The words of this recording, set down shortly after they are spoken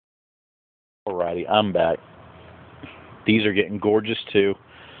Alrighty, I'm back. These are getting gorgeous too.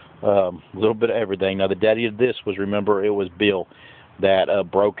 A little bit of everything. Now the daddy of this was, remember, it was Bill, that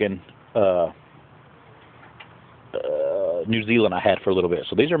broken New Zealand I had for a little bit.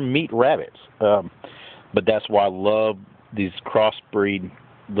 So these are meat rabbits. But that's why I love these crossbreed.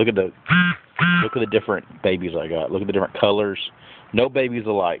 Look at the different babies I got. Look at the different colors. No babies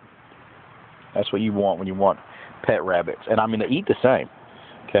alike. That's what you want when you want pet rabbits. And I mean, they eat the same.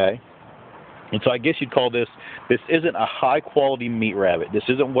 Okay. And so I guess you'd call this isn't a high quality meat rabbit. This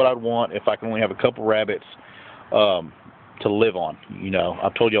isn't what I'd want if I can only have a couple rabbits to live on. You know,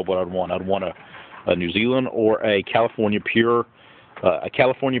 I've told you what I'd want. I'd want a New Zealand or a California pure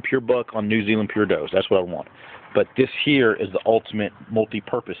buck on New Zealand pure does. That's what I want. But this here is the ultimate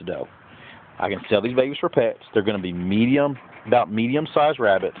multi-purpose doe. I can sell these babies for pets. They're going to be about medium-sized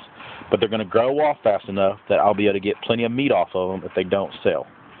rabbits, but they're going to grow off fast enough that I'll be able to get plenty of meat off of them if they don't sell.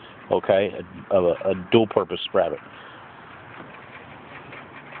 Okay, a dual-purpose rabbit.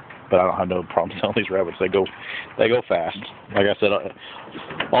 But I don't have no problem selling these rabbits. They go fast. Like I said,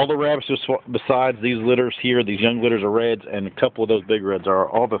 all the rabbits besides these litters here, these young litters of reds, and a couple of those big reds are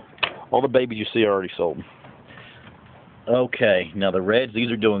all the babies you see are already sold. Okay, now the reds, these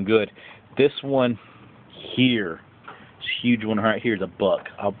are doing good. This one here, this huge one right here, is a buck.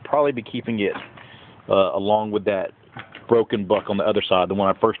 I'll probably be keeping it along with that broken buck on the other side, the one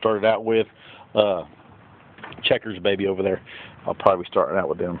I first started out with, Checkers baby over there. I'll probably be starting out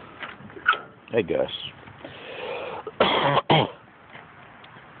with them. Hey Gus.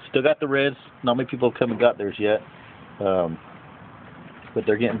 Still got the reds. Not many people have come and got theirs yet. But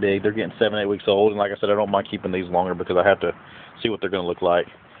they're getting big. They're getting 7, 8 weeks old. And like I said, I don't mind keeping these longer because I have to see what they're going to look like.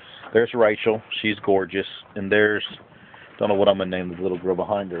 There's Rachel. She's gorgeous. And there's, don't know what I'm going to name the little girl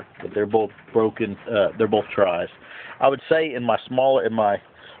behind her. But they're both broken. They're both tries. I would say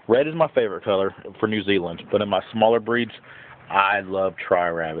red is my favorite color for New Zealand. But in my smaller breeds, I love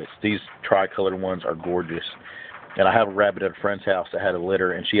tri-rabbits. These tri-colored ones are gorgeous. And I have a rabbit at a friend's house that had a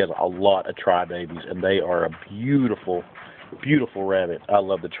litter, and she has a lot of tri-babies, and they are a beautiful, beautiful rabbit. I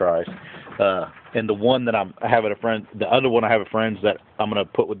love the tris. And the one that the other one I have a friend's that I'm going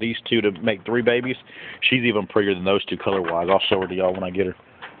to put with these two to make 3 babies, she's even prettier than those two color-wise. I'll show her to y'all when I get her.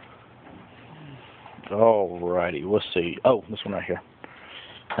 Alrighty, let's see. Oh, this one right here.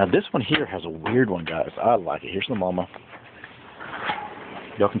 Now this one here has a weird one, guys. I like it. Here's the mama.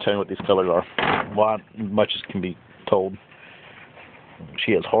 Y'all can tell me what these colors are. Well, much as can be told.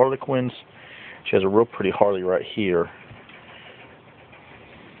 She has harlequins. She has a real pretty Harley right here.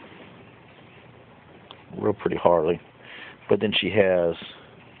 Real pretty Harley. But then she has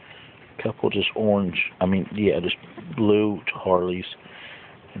a couple just orange, just blue Harleys.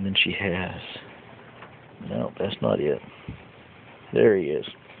 And then she has, no, that's not it. There he is.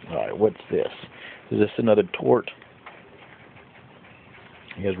 Alright, what's this? Is this another Tort?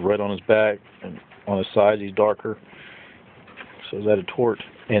 He has red on his back, and on his sides he's darker. So is that a Tort?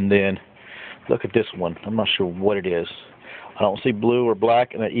 And then, look at this one. I'm not sure what it is. I don't see blue or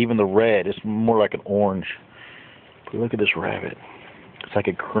black, and even the red, it's more like an orange. But look at this rabbit. It's like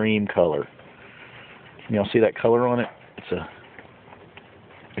a cream color. Can y'all see that color on it?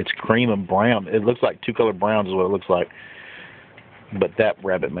 It's cream and brown. It looks like 2 color browns is what it looks like. But that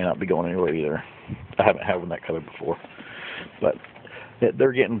rabbit may not be going anywhere either. I haven't had one that color before. But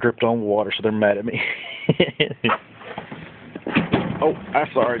they're getting dripped on water, so they're mad at me. Oh, I'm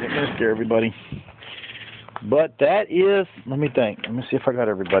sorry. I didn't mean to scare everybody. But that is, let me think. Let me see if I got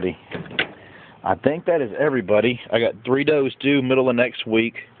everybody. I think that is everybody. I got 3 does due middle of next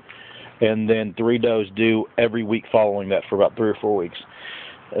week, and then 3 does due every week following that for about 3 or 4 weeks.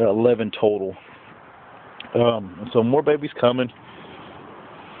 11 total. So more babies coming.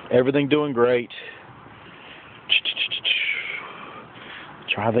 Everything doing great.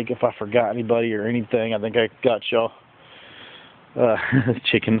 Try to think if I forgot anybody or anything. I think I got y'all.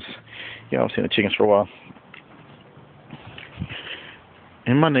 Chickens. I haven't seen the chickens for a while.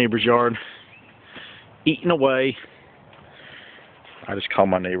 In my neighbor's yard, eating away. I just call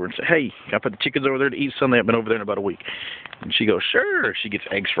my neighbor and say, hey, can I put the chickens over there to eat something? They haven't been over there in about a week. And she goes, sure. She gets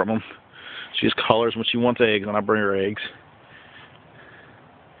eggs from them. She just calls when she wants eggs, and I bring her eggs.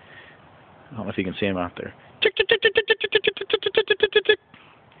 I don't know if you can see them out there. Here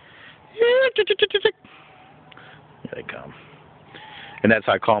they come. And that's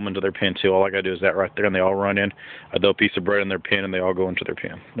how I call them into their pen, too. All I got to do is that right there, and they all run in. I throw a piece of bread in their pen, and they all go into their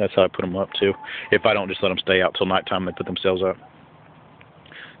pen. That's how I put them up, too. If I don't just let them stay out till nighttime, they put themselves up.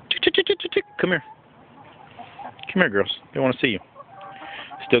 Come here. Come here, girls. They want to see you.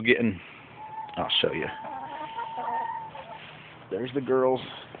 Still getting... I'll show you. There's the girls.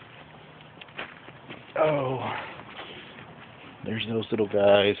 Oh, there's those little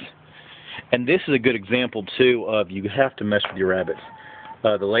guys. And this is a good example, too, of you have to mess with your rabbits.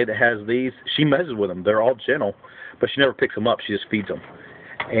 The lady that has these, she messes with them. They're all gentle, but she never picks them up. She just feeds them.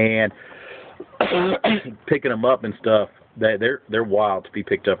 And picking them up and stuff, they're wild to be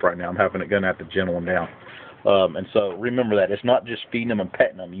picked up right now. I'm gonna have to gentle them down. And so remember that. It's not just feeding them and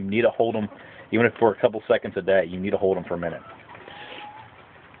petting them. You need to hold them, even if for a couple seconds a day. You need to hold them for a minute.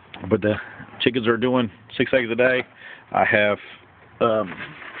 But the chickens are doing 6 eggs a day. I have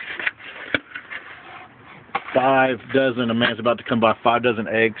 5 dozen. A man's about to come by 5 dozen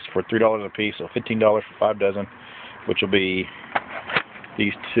eggs for $3 a piece, so $15 for 5 dozen, which will be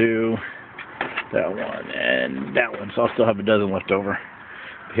these 2, that one, and that one. So I'll still have a dozen left over.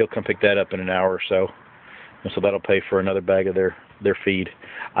 He'll come pick that up in an hour or so, and so that'll pay for another bag of their feed.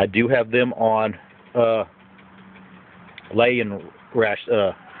 I do have them on lay and rash.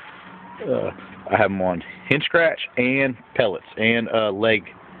 I have them on hen scratch and pellets and leg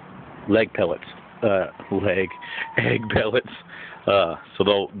pellets. Egg pellets.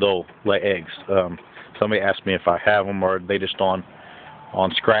 So they'll lay eggs. Somebody asked me if I have them or are they just on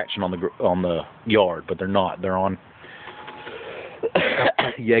scratch and on the yard, but they're not. They're on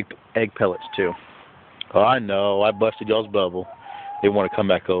egg pellets too. Oh, I know. I busted y'all's bubble. They want to come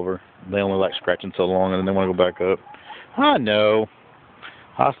back over. They only like scratching so long, and then they want to go back up. I know.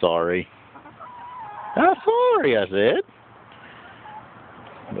 I'm sorry. I'm sorry, I said.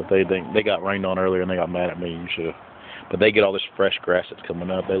 But they got rained on earlier, and they got mad at me. You should have. But they get all this fresh grass that's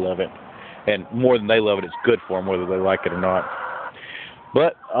coming up. They love it. And more than they love it, it's good for them, whether they like it or not.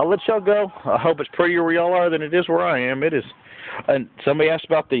 But I'll let y'all go. I hope it's prettier where y'all are than it is where I am. It is. And somebody asked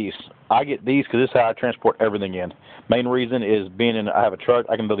about these. I get these because this is how I transport everything in. Main reason is I have a truck.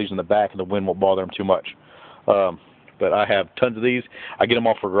 I can build these in the back, and the wind won't bother them too much. But I have tons of these. I get them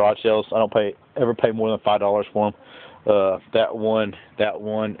off for garage sales. I don't ever pay more than $5 for them. That one,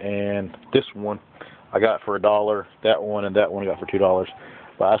 and this one I got for $1. That one and that one I got for $2.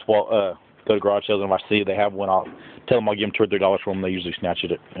 But I just go to garage sales, and if I see they have one, I'll tell them I'll give them $2 or $3 for them. They usually snatch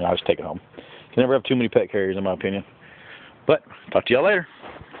it, and I just take it home. You can never have too many pet carriers, in my opinion. But talk to y'all later.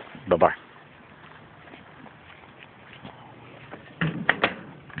 Bye-bye.